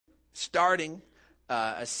starting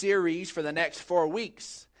a series for the next 4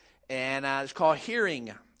 weeks, and it's called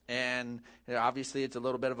Hearing. And obviously, it's a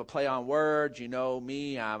little bit of a play on words. You know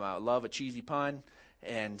me; I love a cheesy pun,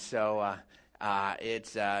 and so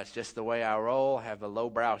it's just the way I roll. I have a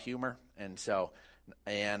lowbrow humor, and so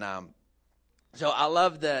I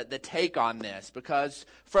love the take on this, because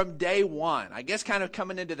from day one, I guess kind of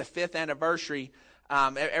coming into the 5th anniversary,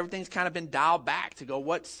 everything's kind of been dialed back to go,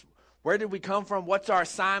 where did we come from? What's our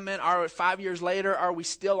assignment? 5 years later, are we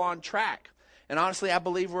still on track? And honestly, I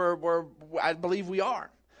believe we are.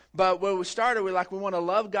 But when we started, we want to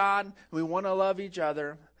love God, we want to love each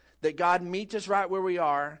other, that God meets us right where we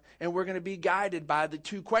are, and we're going to be guided by the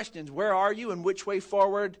 2 questions. Where are you, and which way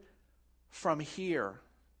forward from here?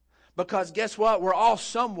 Because guess what? We're all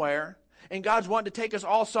somewhere, and God's wanting to take us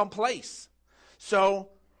all someplace. So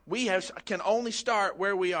we can only start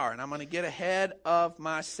where we are, and I'm going to get ahead of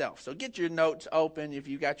myself. So get your notes open if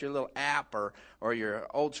you got your little app or your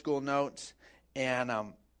old school notes,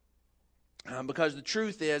 and because the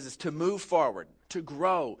truth is to move forward, to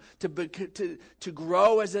grow, to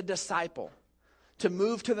grow as a disciple, to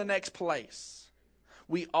move to the next place.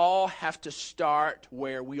 We all have to start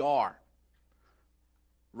where we are.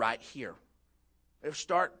 Right here.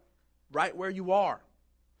 Start right where you are.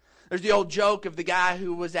 There's the old joke of the guy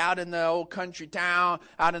who was out in the old country town,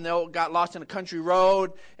 got lost in a country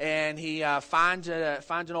road, and he finds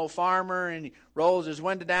an old farmer, and he rolls his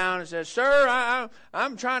window down and says, "Sir,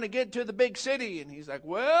 I'm trying to get to the big city." And he's like,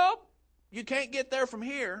 "Well, you can't get there from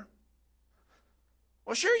here."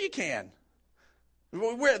 "Well, sure you can.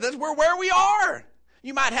 That's where we are.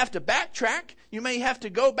 You might have to backtrack. You may have to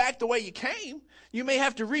go back the way you came. You may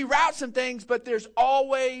have to reroute some things, but there's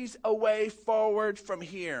always a way forward from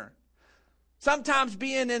here." Sometimes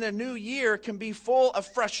being in a new year can be full of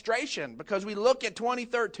frustration, because we look at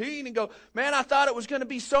 2013 and go, "Man, I thought it was going to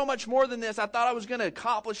be so much more than this. I thought I was going to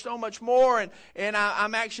accomplish so much more, and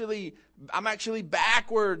I'm actually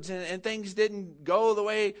backwards, and things didn't go the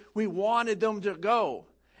way we wanted them to go."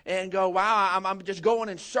 And go, "Wow, I'm just going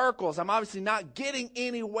in circles. I'm obviously not getting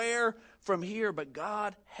anywhere from here." But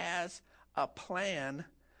God has a plan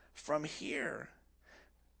from here.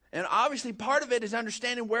 And obviously part of it is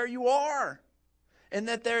understanding where you are. And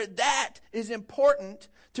that is important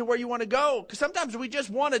to where you want to go. Because sometimes we just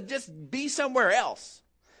want to just be somewhere else.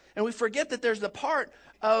 And we forget that there's the part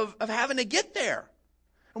of having to get there.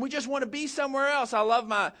 And we just want to be somewhere else. I love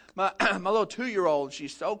my little 2-year-old.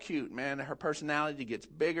 She's so cute, man. Her personality gets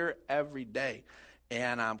bigger every day.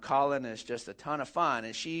 And Colin is just a ton of fun.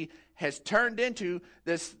 And she has turned into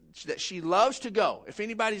this, that she loves to go. If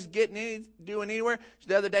anybody's doing anywhere,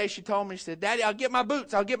 the other day she told me, she said, "Daddy, I'll get my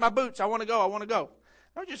boots. I want to go.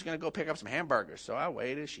 I was just going to go pick up some hamburgers." So I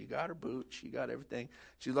waited. She got her boots. She got everything.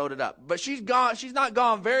 She loaded up. But she's not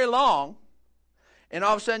gone very long. And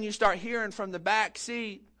all of a sudden you start hearing from the back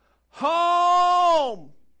seat,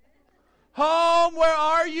 "Home! Home, where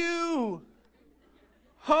are you?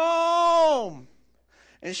 Home!"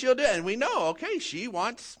 And she'll do it. And we know, okay, she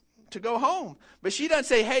wants to go home. But she doesn't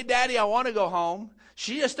say, "Hey, Daddy, I want to go home."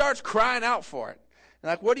 She just starts crying out for it.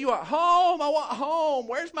 Like, "What do you want?" "Home, I want home.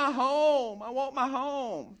 Where's my home? I want my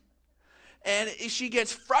home." And she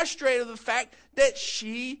gets frustrated with the fact that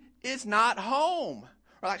she is not home.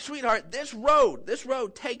 We're like, "Sweetheart, this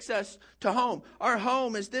road takes us to home. Our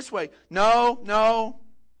home is this way." No,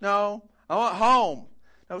 I want home."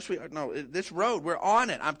 "No, sweetheart, no, this road, we're on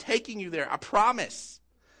it. I'm taking you there, I promise.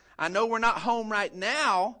 I know we're not home right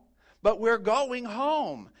now, but we're going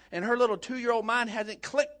home." And her little 2-year-old mind hasn't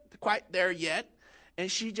clicked quite there yet,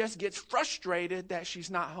 and she just gets frustrated that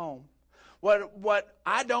she's not home. What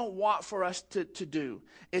I don't want for us to do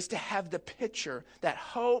is to have the picture, that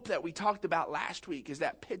hope that we talked about last week, is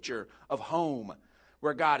that picture of home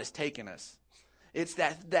where God has taken us. It's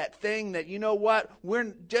that thing that, you know what,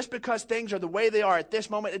 just because things are the way they are at this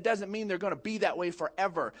moment, it doesn't mean they're going to be that way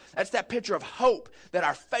forever. That's that picture of hope that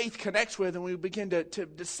our faith connects with, and we begin to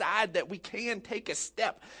decide that we can take a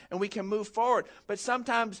step and we can move forward. But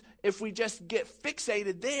sometimes if we just get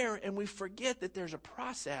fixated there and we forget that there's a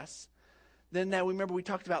process, then remember we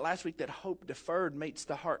talked about last week that hope deferred makes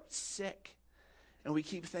the heart sick. And we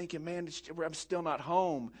keep thinking, "Man, I'm still not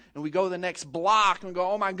home." And we go to the next block and we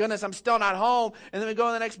go, "Oh my goodness, I'm still not home." And then we go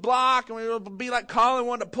to the next block and we'll be like Colin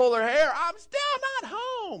wanting to pull her hair. "I'm still not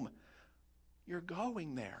home." You're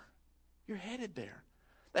going there. You're headed there.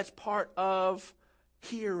 That's part of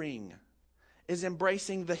hearing, is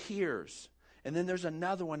embracing the hears. And then there's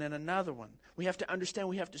another one and another one. We have to understand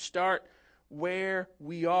we have to start where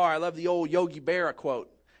we are. I love the old Yogi Berra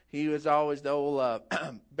quote. He was always the old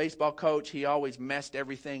baseball coach. He always messed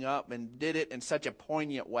everything up and did it in such a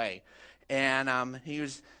poignant way. And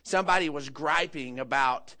somebody was griping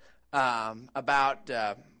about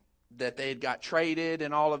that they had got traded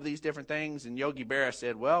and all of these different things. And Yogi Berra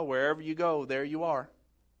said, well, wherever you go, there you are.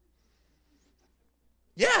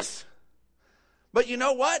 Yes. But you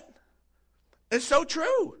know what? It's so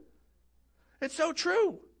true. It's so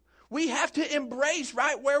true. We have to embrace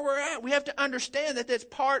right where we're at. We have to understand that that's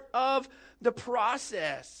part of the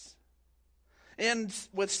process. And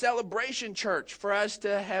with Celebration Church, for us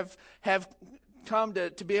to have come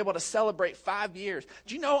to be able to celebrate 5 years.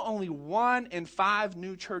 Do you know only 1 in 5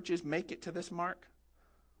 new churches make it to this mark?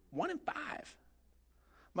 1 in 5.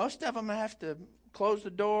 Most of them have to close the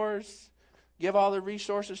doors, give all the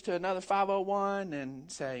resources to another 501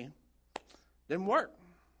 and say, didn't work.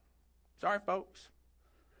 Sorry, folks.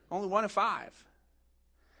 Only 1 in 5.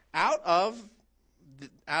 Out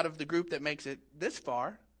of the group that makes it this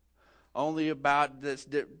far, only about this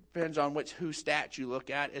depends on whose stats you look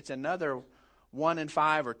at. It's another 1 in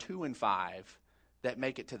 5 or 2 in 5 that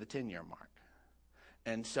make it to the 10-year mark.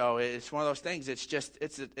 And so it's one of those things.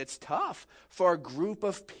 It's tough for a group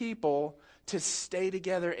of people to stay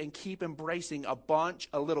together and keep embracing a bunch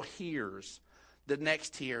of little heres, the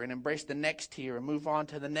next tier, and embrace the next tier and move on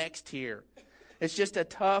to the next tier. It's just a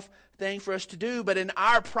tough thing for us to do. But in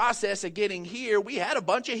our process of getting here, we had a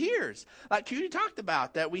bunch of heres. Like Cutie talked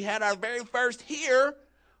about, that we had our very first here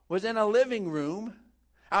was in a living room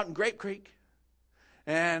out in Grape Creek.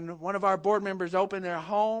 And one of our board members opened their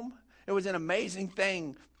home. It was an amazing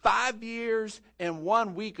thing. 5 years and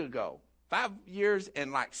 1 week ago. 5 years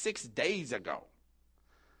and like 6 days ago.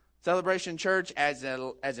 Celebration Church as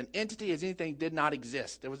an entity, as anything, did not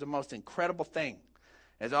exist. It was the most incredible thing.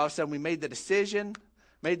 As all of a sudden we made the decision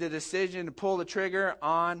to pull the trigger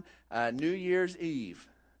on New Year's Eve.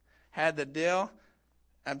 Had the deal.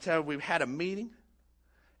 I'm telling you, we had a meeting.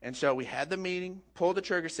 And so we had the meeting, pulled the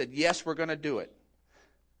trigger, said, yes, we're going to do it.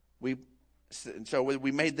 So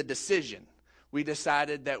we made the decision. We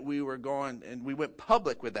decided that we were going, and we went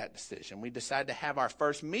public with that decision. We decided to have our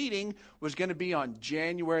first meeting was going to be on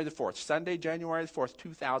January the 4th, Sunday, January the 4th,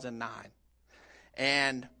 2009.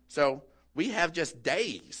 And so we have just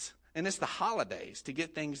days, and it's the holidays, to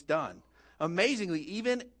get things done. Amazingly,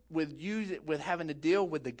 even with having to deal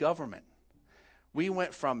with the government, we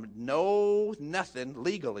went from nothing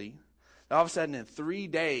legally. All of a sudden, in 3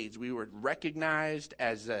 days, we were recognized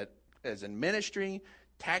as a ministry,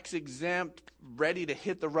 tax exempt, ready to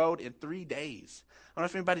hit the road in 3 days. I don't know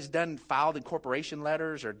if anybody's filed incorporation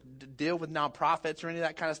letters or deal with nonprofits or any of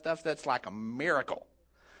that kind of stuff. That's like a miracle.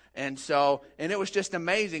 And it was just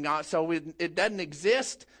amazing. So it doesn't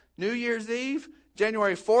exist. New Year's Eve,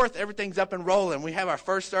 January 4th, everything's up and rolling. We have our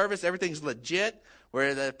first service. Everything's legit. Where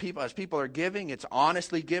as people are giving, it's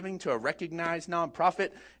honestly giving to a recognized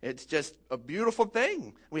nonprofit. It's just a beautiful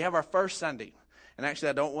thing. We have our first Sunday. And actually,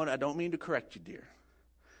 I don't mean to correct you, dear,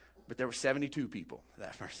 but there were 72 people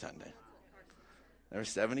that first Sunday. There were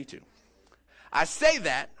 72. I say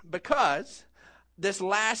that because this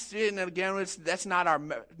last, and again, that's not our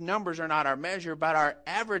numbers are not our measure, but our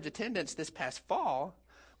average attendance this past fall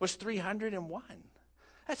was 301.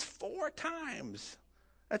 That's 4 times.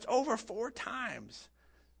 That's over 4 times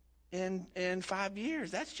in 5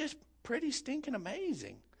 years. That's just pretty stinking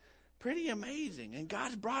amazing. Pretty amazing. And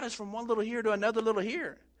God's brought us from one little here to another little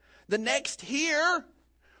here. The next here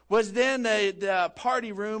was then the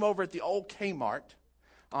party room over at the old Kmart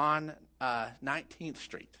on 19th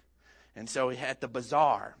Street. And so we had the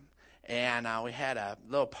bazaar. And we had a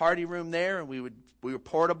little party room there. And we were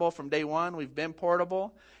portable from day one. We've been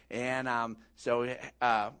portable. And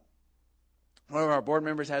one of our board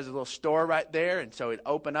members has a little store right there, and so he'd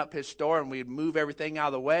open up his store, and we'd move everything out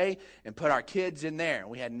of the way and put our kids in there.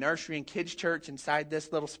 We had nursery and kids church inside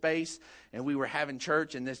this little space, and we were having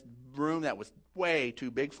church in this room that was way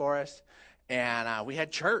too big for us. And we had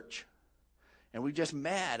church, and we just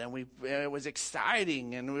met, and it was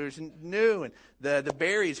exciting, and it was new. And the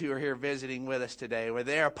Berries who are here visiting with us today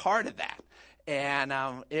they're a part of that, and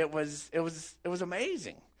it was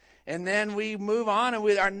amazing. And then we move on, and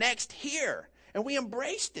with our next here. And we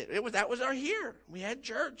embraced it. That was our here. We had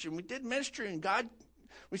church and we did ministry, and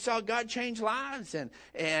we saw God change lives. And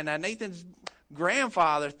Nathan's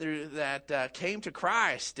grandfather that came to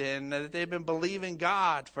Christ, and that they've been believing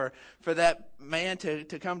God for that man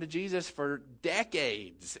to come to Jesus for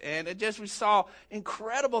decades. And we saw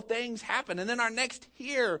incredible things happen. And then our next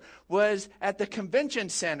here was at the convention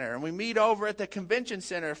center, and we meet over at the convention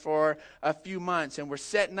center for a few months, and we're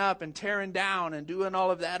setting up and tearing down and doing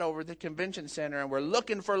all of that over at the convention center, and we're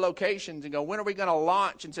looking for locations and go, when are we going to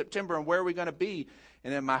launch in September, and where are we going to be?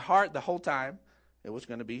 And in my heart the whole time, it was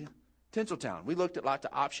going to be Tinseltown. We looked at lots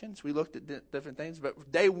of options. We looked at different things.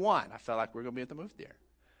 But day one, I felt like we were going to be at the movie theater.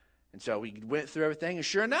 And so we went through everything. And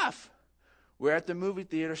sure enough, we're at the movie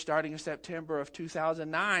theater starting in September of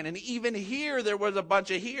 2009. And even here, there was a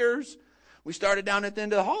bunch of here's. We started down at the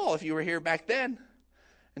end of the hall, if you were here back then.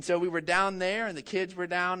 And so we were down there, and the kids were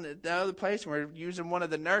down at the other place. And we were using one of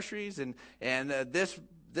the nurseries. And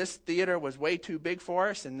this theater was way too big for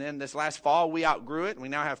us, and then this last fall we outgrew it, and we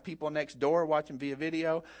now have people next door watching via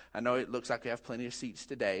video. I know it looks like we have plenty of seats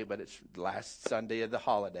today, but it's the last Sunday of the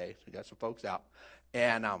holiday, so we got some folks out.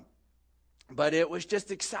 And but it was just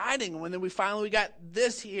exciting when we finally got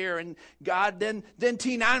this here, and God then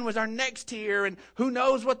T9 was our next tier, and who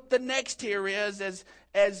knows what the next tier is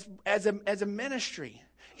as a ministry.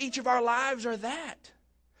 Each of our lives are that.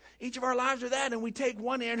 Each of our lives are that, and we take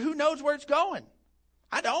one here, and who knows where it's going.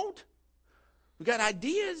 I don't. We've got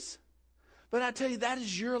ideas. But I tell you, that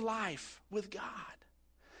is your life with God.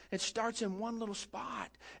 It starts in one little spot,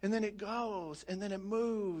 and then it goes, and then it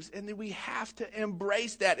moves, and then we have to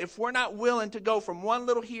embrace that. If we're not willing to go from one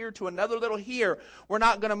little here to another little here, we're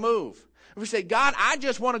not going to move. If we say, God, I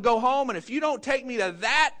just want to go home, and if you don't take me to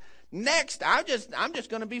that next, I'm just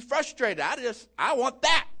going to be frustrated. I want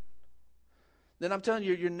that. Then I'm telling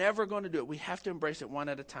you, you're never going to do it. We have to embrace it one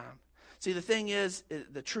at a time. See, the thing is,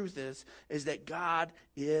 the truth is that God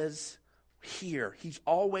is here. He's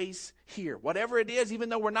always here. Whatever it is, even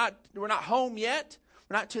though we're not home yet,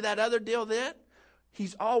 we're not to that other deal yet,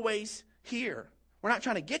 He's always here. We're not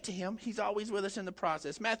trying to get to Him. He's always with us in the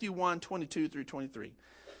process. Matthew 1:22 through 23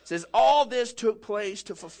 says, all this took place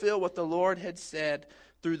to fulfill what the Lord had said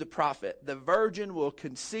through the prophet. The virgin will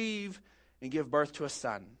conceive and give birth to a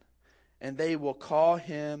son, and they will call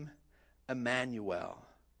him Emmanuel,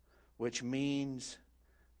 which means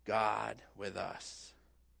God with us.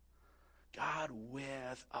 God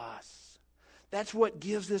with us. That's what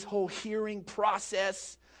gives this whole hearing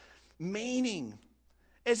process meaning,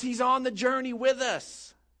 as He's on the journey with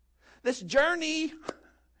us. This journey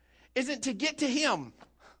isn't to get to Him.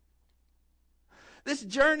 This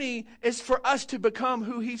journey is for us to become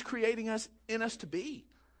who He's creating us in us to be.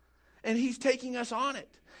 And He's taking us on it.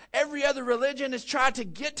 Every other religion has tried to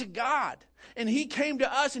get to God. And He came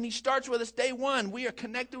to us, and He starts with us day one. We are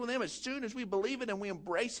connected with Him as soon as we believe it and we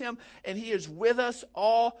embrace Him. And He is with us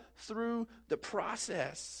all through the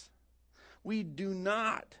process. We do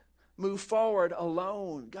not move forward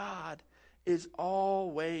alone. God is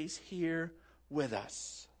always here with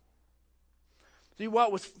us. See,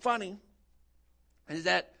 what was funny is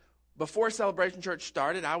that before Celebration Church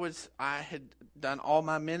started, I had done all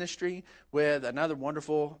my ministry with another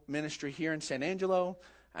wonderful ministry here in San Angelo,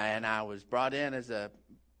 and I was brought in as a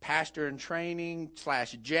pastor in training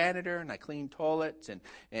 / janitor, and I cleaned toilets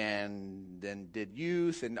and then did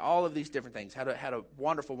youth and all of these different things. Had a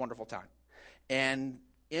wonderful, wonderful time. And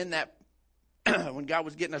in that, when God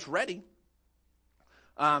was getting us ready,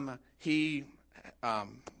 He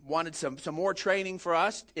wanted some more training for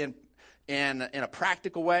us in a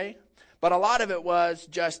practical way. But a lot of it was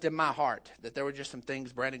just in my heart, that there were just some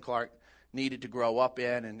things Brandon Clark needed to grow up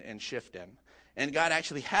in and shift in. And God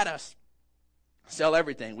actually had us sell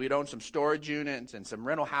everything. We'd owned some storage units and some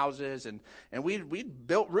rental houses, and we'd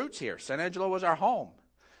built roots here. San Angelo was our home.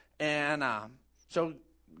 And so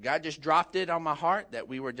God just dropped it on my heart that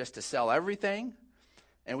we were just to sell everything,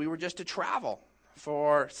 and we were just to travel.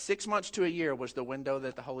 For 6 months to a year was the window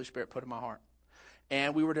that the Holy Spirit put in my heart.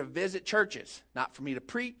 And we were to visit churches, not for me to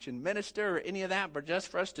preach and minister or any of that, but just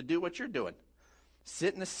for us to do what you're doing.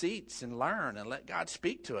 Sit in the seats and learn and let God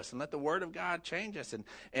speak to us and let the Word of God change us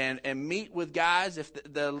and meet with guys, if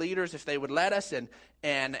the leaders, if they would let us,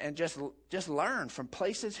 and just learn from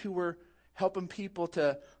places who were helping people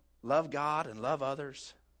to love God and love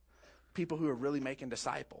others, people who are really making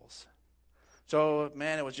disciples. So,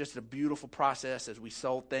 man, it was just a beautiful process as we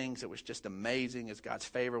sold things. It was just amazing as God's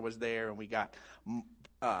favor was there, and we got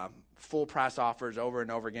full price offers over and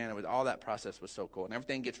over again. All that process was so cool. And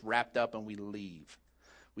everything gets wrapped up, and we leave.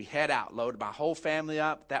 We head out, loaded my whole family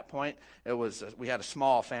up. At that point, we had a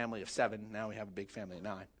small family of 7. Now we have a big family of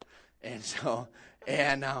 9. And so, we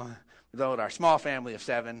load our small family of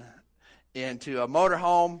 7 into a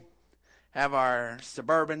motorhome, have our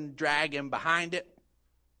Suburban dragon behind it,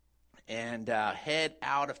 and head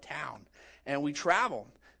out of town. And we travel,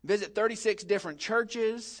 visit 36 different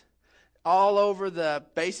churches all over the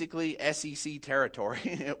basically SEC territory.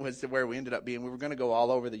 It was where we ended up being. We were going to go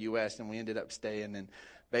all over the U.S., and we ended up staying in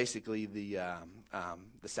basically the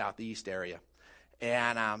southeast area.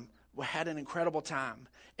 And we had an incredible time.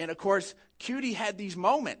 And, of course, Cutie had these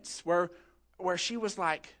moments where she was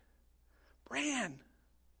like, Bran,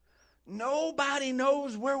 nobody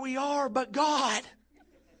knows where we are but God.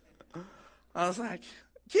 I was like,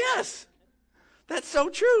 yes, that's so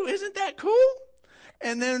true. Isn't that cool?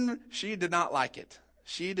 And then she did not like it.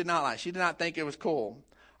 She did not think it was cool.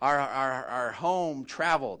 Our home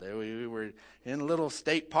traveled. We were in little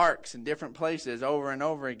state parks in different places over and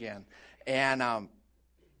over again. And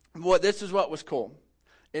this is what was cool,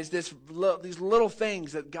 is these little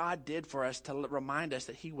things that God did for us to remind us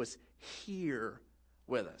that he was here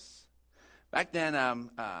with us. Back then,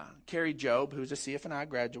 Carrie Job, who's a CFNI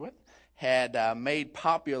graduate, had made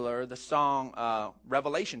popular the song,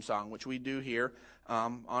 Revelation Song, which we do here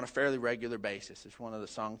on a fairly regular basis. It's one of the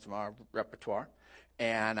songs from our repertoire.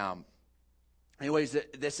 And anyways,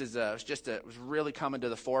 this is it was really coming to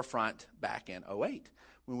the forefront back in 2008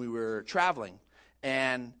 when we were traveling.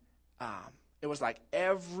 And it was like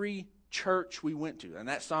every church we went to, and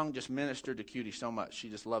that song just ministered to Cutie so much. She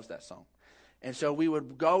just loves that song. And so we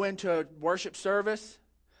would go into a worship service,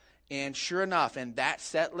 and sure enough, in that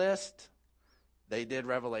set list, they did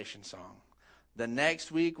Revelation Song. The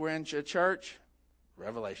next week we're in church,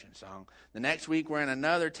 Revelation Song. The next week we're in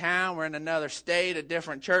another town, we're in another state, a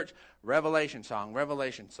different church, Revelation Song,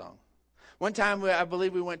 Revelation Song. One time, I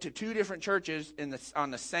believe we went to 2 different churches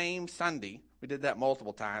on the same Sunday. We did that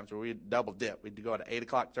multiple times where we'd double dip. We'd go to 8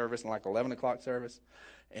 o'clock service and like 11 o'clock service,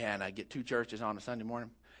 and I'd get 2 churches on a Sunday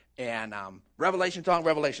morning. And Revelation Song,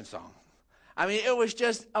 Revelation Song. I mean, it was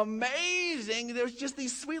just amazing. There was just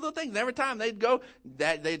these sweet little things. And every time they'd go,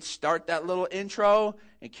 they'd start that little intro,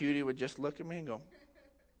 and Cutie would just look at me and go.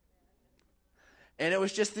 And it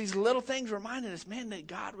was just these little things reminding us, man, that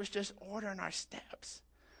God was just ordering our steps.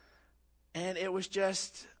 And it was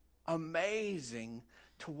just amazing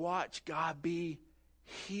to watch God be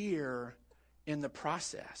here in the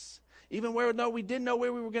process. Even where we didn't know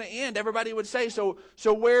where we were going to end, everybody would say, "So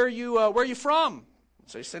where are you from?"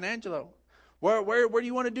 I'd say San Angelo. Where do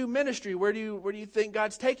you want to do ministry? Where do you think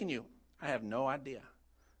God's taking you? I have no idea.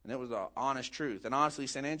 And it was the honest truth. And honestly,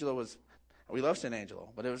 San Angelo we love San Angelo,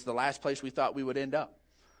 but it was the last place we thought we would end up.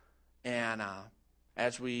 And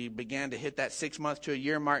as we began to hit that 6 month to a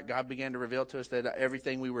year mark, God began to reveal to us that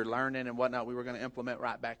everything we were learning and whatnot, we were going to implement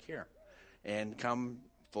right back here and come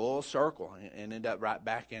full circle and end up right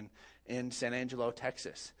back in San Angelo,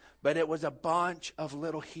 Texas. But it was a bunch of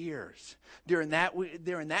little heres. During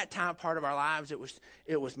that time part of our lives,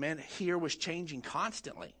 it was man, here was changing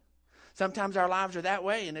constantly. Sometimes our lives are that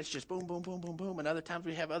way, and it's just boom, boom, boom, boom, boom. And other times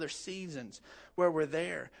we have other seasons where we're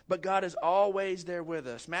there. But God is always there with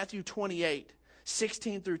us. Matthew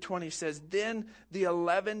 28:16-20 says, "Then the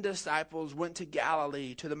 11 disciples went to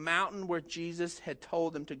Galilee, to the mountain where Jesus had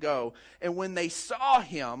told them to go. And when they saw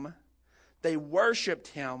him, they worshipped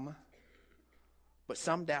him, but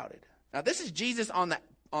some doubted." Now, this is Jesus on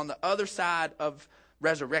the other side of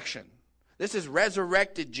resurrection. This is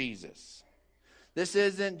resurrected Jesus. This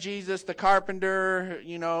isn't Jesus the carpenter,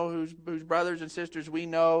 whose brothers and sisters we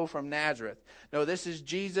know from Nazareth. No, this is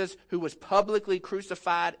Jesus who was publicly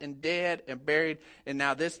crucified and dead and buried, and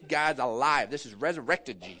now this guy's alive. This is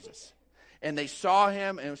resurrected Jesus. And they saw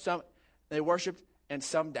him, and they worshiped, and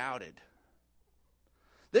some doubted.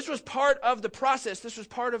 This was part of the process. This was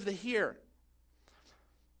part of the here.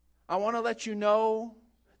 I want to let you know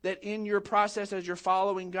that in your process as you're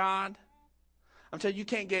following God, I'm telling you, you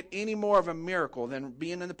can't get any more of a miracle than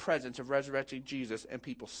being in the presence of resurrected Jesus, and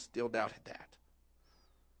people still doubted that.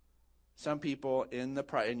 Some people in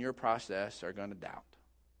your process are going to doubt.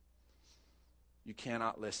 You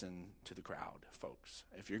cannot listen to the crowd, folks.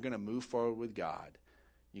 If you're going to move forward with God,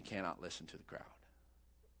 you cannot listen to the crowd.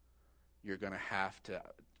 You're going to have to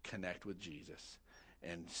connect with Jesus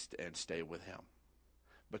and stay with him,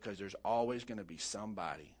 because there's always going to be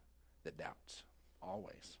somebody that doubts.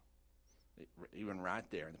 Always. Even right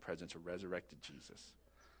there in the presence of resurrected Jesus,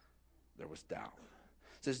 there was doubt.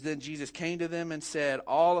 It says, "Then Jesus came to them and said,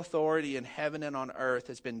 'All authority in heaven and on earth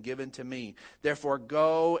has been given to me. Therefore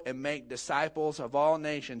go and make disciples of all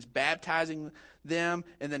nations, baptizing them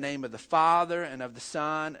in the name of the Father and of the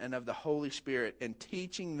Son and of the Holy Spirit, and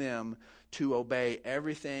teaching them to obey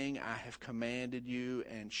everything I have commanded you.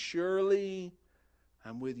 And surely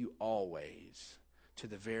I'm with you always, to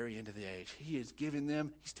the very end of the age. He is giving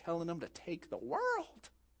them, he's telling them to take the world.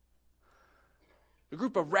 A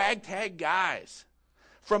group of ragtag guys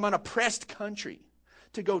from an oppressed country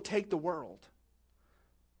to go take the world.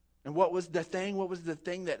 And what was the thing? What was the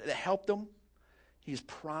thing that helped them? He's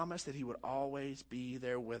promised that he would always be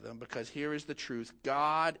there with them, because here is the truth.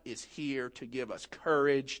 God is here to give us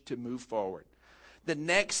courage to move forward. The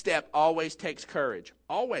next step always takes courage.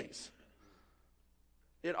 Always.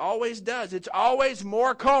 It always does. It's always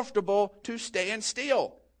more comfortable to stand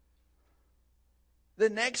still.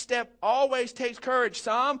 The next step always takes courage.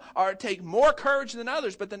 Some take more courage than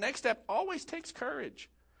others, but the next step always takes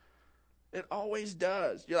courage. It always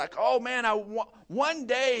does. You're like, oh man, one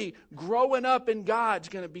day growing up in God's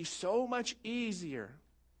going to be so much easier.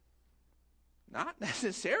 Not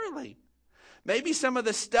necessarily. Maybe some of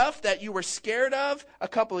the stuff that you were scared of a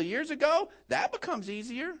couple of years ago, that becomes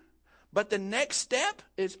easier. But the next step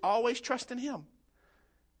is always trusting him.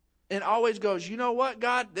 It always goes, you know what,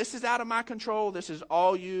 God, this is out of my control. This is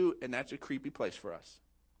all you, and that's a creepy place for us.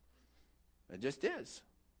 It just is.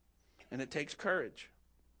 And it takes courage.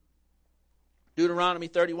 Deuteronomy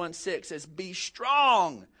 31:6 says, be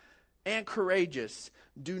strong and courageous.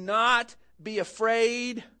 Do not be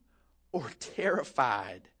afraid or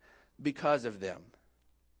terrified because of them.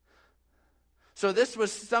 So this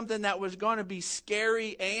was something that was going to be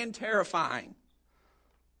scary and terrifying.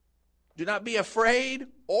 Do not be afraid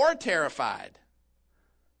or terrified.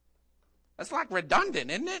 That's like redundant,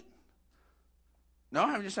 isn't it? No,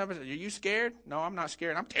 I'm just, are you scared? No, I'm not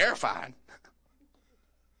scared. I'm terrified.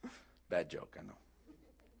 Bad joke, I know.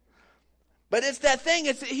 But it's that thing.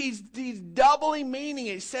 He's doubling meaning.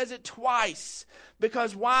 He says it twice.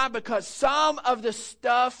 Because why? Because some of the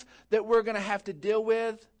stuff that we're going to have to deal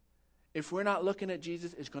with, if we're not looking at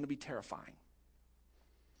Jesus, is going to be terrifying.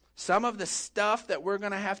 Some of the stuff that we're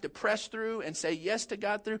going to have to press through and say yes to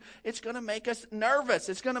God through, it's going to make us nervous.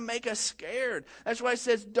 It's going to make us scared. That's why it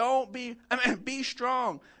says, be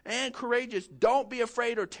strong and courageous. Don't be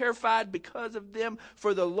afraid or terrified because of them,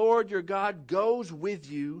 for the Lord your God goes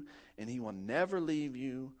with you, and he will never leave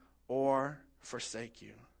you or forsake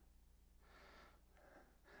you.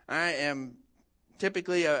 I am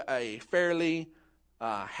typically a fairly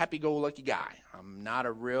happy-go-lucky guy. I'm not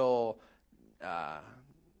a real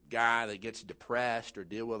guy that gets depressed or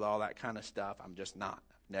deal with all that kind of stuff. I'm just not.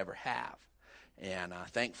 Never have. And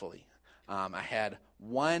thankfully, I had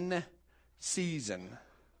one season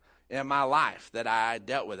in my life that I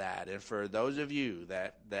dealt with that. And for those of you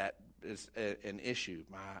that is an issue,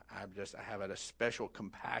 I have a special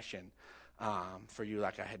compassion for you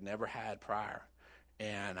like I had never had prior.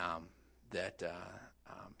 And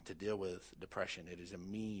to deal with depression, it is a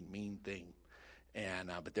mean thing.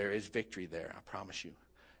 And but there is victory there, I promise you.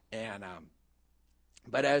 And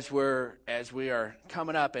but as we are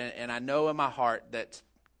coming up, and I know in my heart that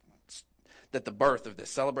the birth of this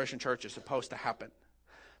Celebration Church is supposed to happen,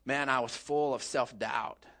 man, I was full of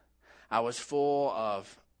self-doubt. I was full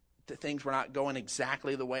of things were not going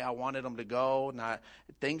exactly the way I wanted them to go.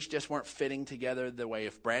 Things just weren't fitting together the way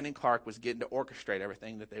if Brandon Clark was getting to orchestrate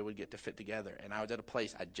everything that they would get to fit together. And I was at a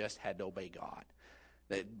place I just had to obey God.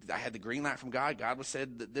 I had the green light from God. God was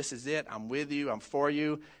said that this is it. I'm with you. I'm for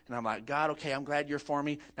you. And I'm like, God, okay, I'm glad you're for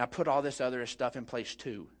me. Now put all this other stuff in place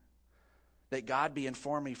too. That God being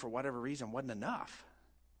for me for whatever reason wasn't enough.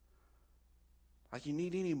 Like you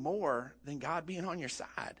need any more than God being on your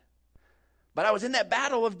side. But I was in that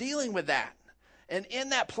battle of dealing with that. And in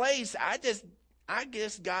that place, I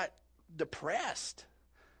just got depressed.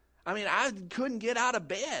 I mean, I couldn't get out of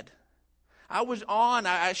bed.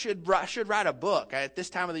 I should write a book. At this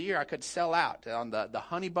time of the year, I could sell out on the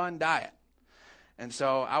honey bun diet. And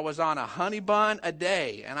so I was on a honey bun a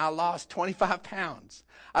day, and I lost 25 pounds.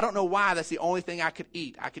 I don't know why that's the only thing I could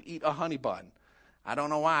eat. I could eat a honey bun. I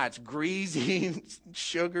don't know why. It's greasy,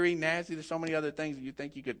 sugary, nasty. There's so many other things that you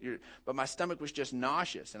think you could. But my stomach was just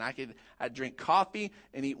nauseous, and I'd drink coffee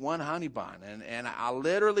and eat one honey bun. And I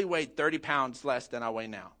literally weighed 30 pounds less than I weigh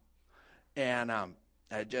now. And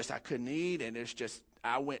I couldn't eat, and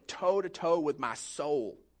I went toe-to-toe with my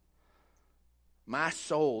soul. My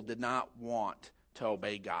soul did not want to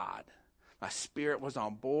obey God. My spirit was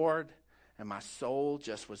on board, and my soul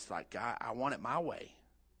just was like, God, I want it my way.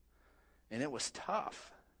 And it was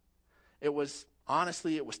tough. It was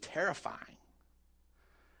terrifying.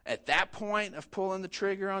 At that point of pulling the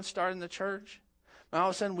trigger on starting the church, all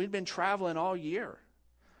of a sudden we'd been traveling all year.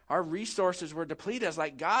 Our resources were depleted. I was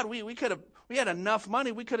like, God, we had enough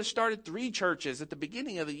money. We could have started 3 churches at the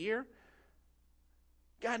beginning of the year.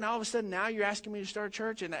 God, and all of a sudden now you're asking me to start a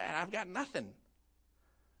church, and I've got nothing.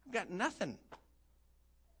 I've got nothing.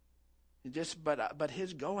 But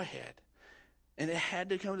his go-ahead. And it had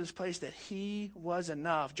to come to this place that he was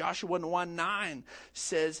enough. Joshua 1:9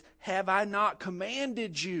 says, have I not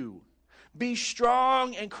commanded you? Be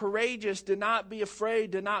strong and courageous. Do not be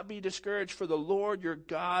afraid. Do not be discouraged. For the Lord your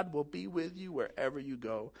God will be with you wherever you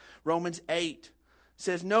go. Romans 8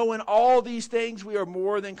 says, no, in all these things we are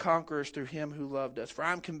more than conquerors through him who loved us. For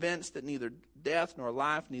I am convinced that neither death nor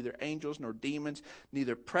life, neither angels nor demons,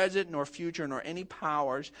 neither present nor future, nor any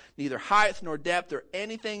powers, neither height nor depth or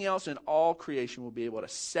anything else in all creation will be able to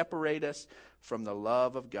separate us from the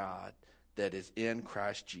love of God that is in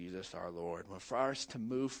Christ Jesus our Lord. Well, for us to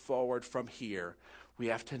move forward from here, we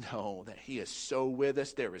have to know that he is so with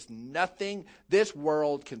us. There is nothing this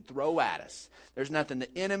world can throw at us. There's nothing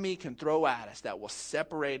the enemy can throw at us that will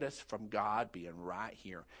separate us from God being right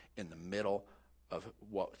here in the middle of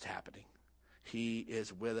what's happening. He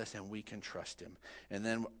is with us and we can trust him. And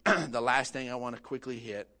then the last thing I want to quickly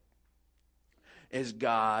hit is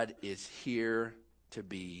God is here to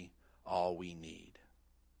be all we need.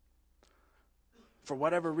 For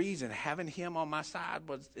whatever reason, having him on my side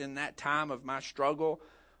was in that time of my struggle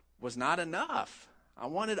was not enough. I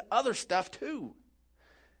wanted other stuff too.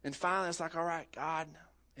 And finally, it's like, all right, God,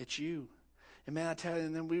 it's you. And man, I tell you,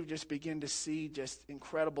 and then we just begin to see just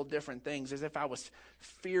incredible different things, as if I was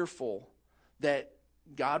fearful that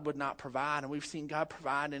God would not provide. And we've seen God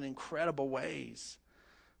provide in incredible ways.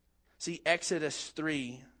 See, Exodus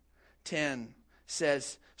 3:10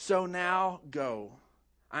 says, so now go.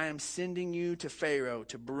 I am sending you to Pharaoh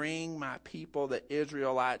to bring my people, the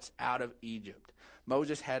Israelites, out of Egypt.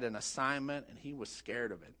 Moses had an assignment and he was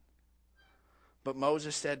scared of it. But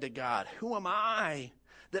Moses said to God, who am I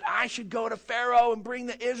that I should go to Pharaoh and bring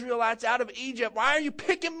the Israelites out of Egypt? Why are you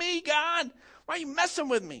picking me, God? Why are you messing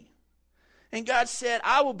with me? And God said,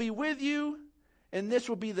 I will be with you, and this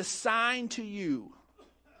will be the sign to you.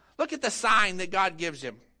 Look at the sign that God gives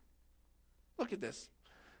him. Look at this.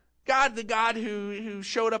 God, the God who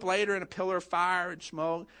showed up later in a pillar of fire and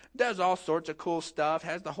smoke, does all sorts of cool stuff,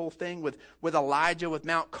 has the whole thing with Elijah, with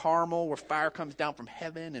Mount Carmel, where fire comes down from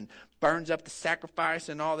heaven and burns up the sacrifice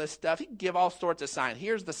and all this stuff. He can give all sorts of signs.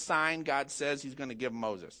 Here's the sign God says he's going to give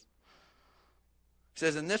Moses. He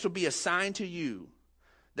says, and this will be a sign to you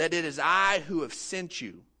that it is I who have sent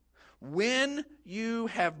you. When you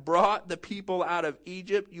have brought the people out of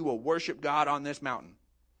Egypt, you will worship God on this mountain.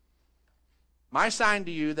 My sign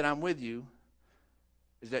to you that I'm with you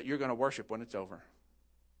is that you're going to worship when it's over.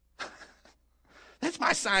 That's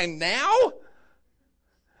my sign now?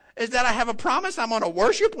 Is that I have a promise I'm going to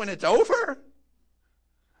worship when it's over?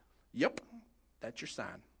 Yep, that's your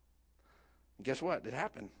sign. And guess what? It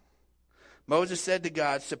happened. Moses said to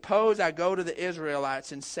God, suppose I go to the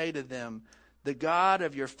Israelites and say to them, the God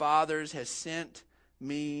of your fathers has sent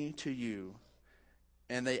me to you.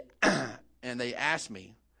 And they ask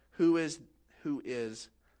me,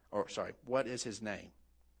 what is his name?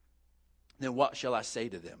 Then what shall I say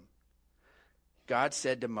to them? God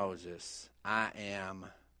said to Moses, I am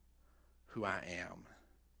who I am.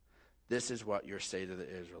 This is what you're saying to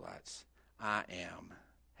the Israelites. I am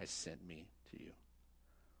has sent me to you.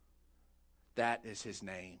 That is his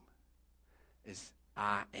name, is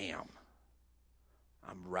I am.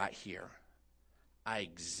 I'm right here. I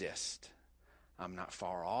exist. I'm not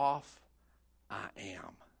far off. I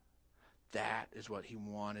am. That is what he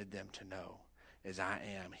wanted them to know, is I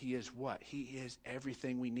am. He is what? He is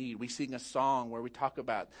everything we need. We sing a song where we talk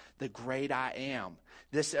about the great I am.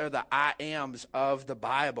 These are the I ams of the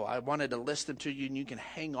Bible. I wanted to list them to you, and you can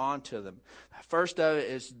hang on to them. First of it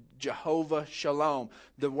is Jehovah Shalom.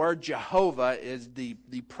 The word Jehovah is the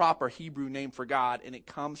proper Hebrew name for God, and it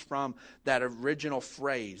comes from that original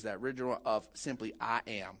phrase, that original of simply I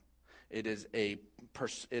am. It is a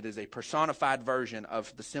personified version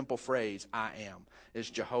of the simple phrase, I am. It's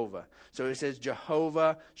Jehovah. So it says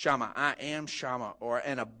Jehovah Shammah. I am Shammah, or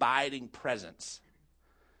an abiding presence.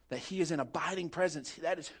 That he is an abiding presence.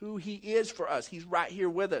 That is who he is for us. He's right here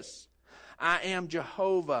with us. I am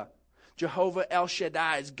Jehovah. Jehovah El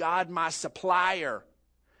Shaddai is God my supplier.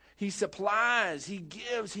 He supplies, he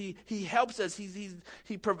gives, he helps us,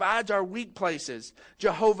 he provides our weak places.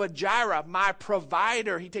 Jehovah Jireh, my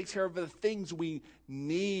provider. He takes care of the things we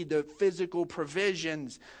need, the physical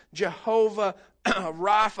provisions. Jehovah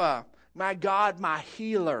Rapha, my God, my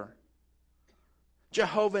healer.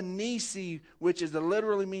 Jehovah Nisi, which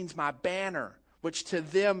literally means my banner, which to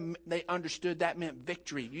them, they understood that meant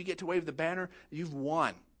victory. You get to wave the banner, you've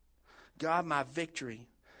won. God, my victory.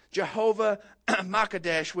 Jehovah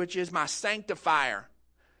Makadesh, which is my sanctifier.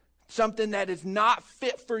 Something that is not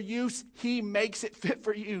fit for use, he makes it fit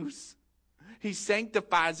for use. He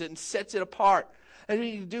sanctifies it and sets it apart. That's what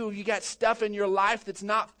you do. You got stuff in your life that's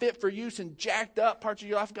not fit for use and jacked up parts of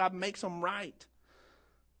your life. God makes them right.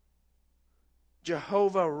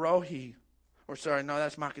 Jehovah Rohi.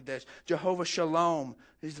 That's Makadesh. Jehovah Shalom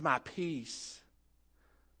is my peace.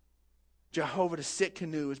 Jehovah the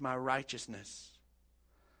Sitkanu is my righteousness.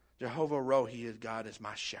 Jehovah Rohi is God is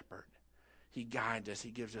my shepherd. He guides us.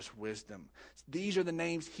 He gives us wisdom. These are the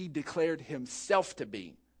names he declared himself to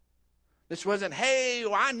be. This wasn't, hey,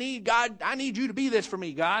 I need God. I need you to be this for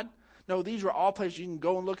me, God. No, these were all places you can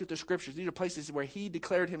go and look at the scriptures. These are places where he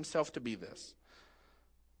declared himself to be this.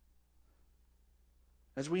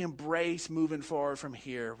 As we embrace moving forward from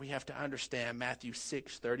here, we have to understand Matthew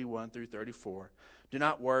 6:31 through 34. Do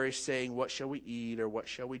not worry, saying, what shall we eat, or what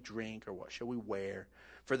shall we drink, or what shall we wear?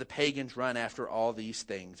 For the pagans run after all these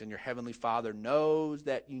things, and your heavenly Father knows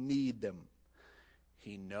that you need them.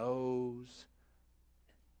 He knows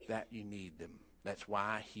that you need them. That's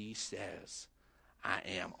why he says, I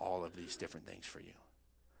am all of these different things for you.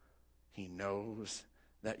 He knows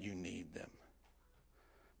that you need them.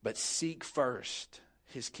 But seek first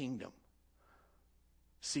his kingdom.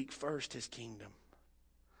 Seek first his kingdom.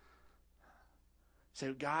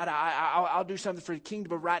 Say, God, I'll do something for the kingdom,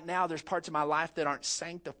 but right now there's parts of my life that aren't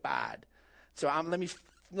sanctified. So let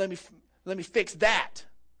me fix that.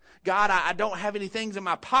 God, I don't have any things in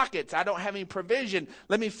my pockets. I don't have any provision.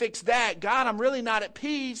 Let me fix that. God, I'm really not at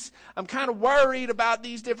peace. I'm kind of worried about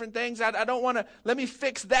these different things. I don't want to. Let me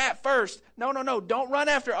fix that first. No. Don't run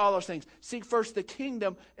after all those things. Seek first the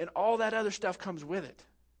kingdom, and all that other stuff comes with it.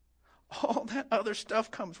 All that other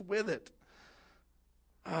stuff comes with it.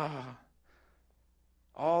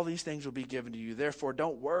 All these things will be given to you. Therefore,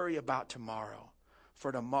 don't worry about tomorrow,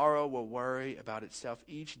 for tomorrow will worry about itself.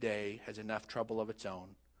 Each day has enough trouble of its own.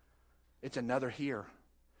 It's another here,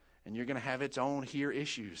 and you're going to have its own here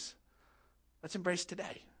issues. Let's embrace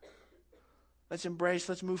today. Let's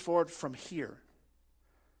move forward from here.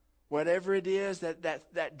 Whatever it is,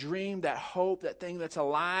 that dream, that hope, that thing that's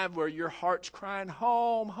alive where your heart's crying,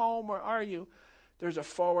 home, where are you? There's a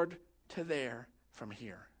forward to there from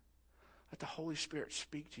here. Let the Holy Spirit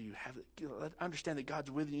speak to you. Understand that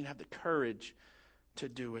God's with you and have the courage to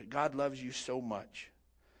do it. God loves you so much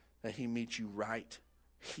that he meets you right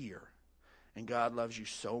here. And God loves you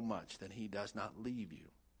so much that he does not leave you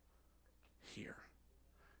here.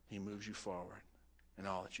 He moves you forward in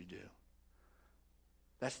all that you do.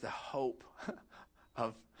 That's the hope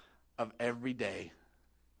of every day.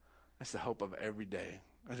 That's the hope of every day.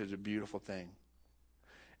 This is a beautiful thing.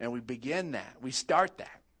 And we begin that. We start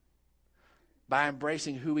that by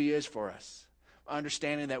embracing who he is for us.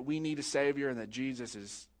 Understanding that we need a Savior and that Jesus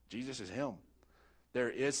is him. There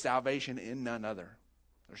is salvation in none other.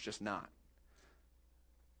 There's just not.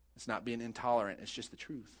 It's not being intolerant. It's just the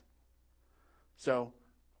truth. So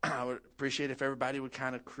I would appreciate if everybody would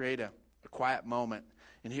kind of create a quiet moment.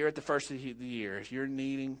 And here at the first of the year, if you're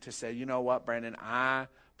needing to say, you know what, Brandon, I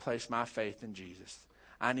place my faith in Jesus.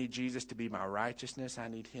 I need Jesus to be my righteousness. I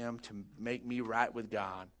need him to make me right with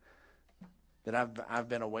God. That I've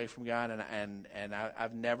been away from God and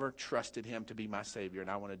I've never trusted him to be my Savior,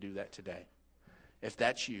 and I want to do that today. If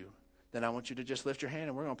that's you, then I want you to just lift your hand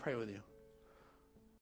and we're going to pray with you.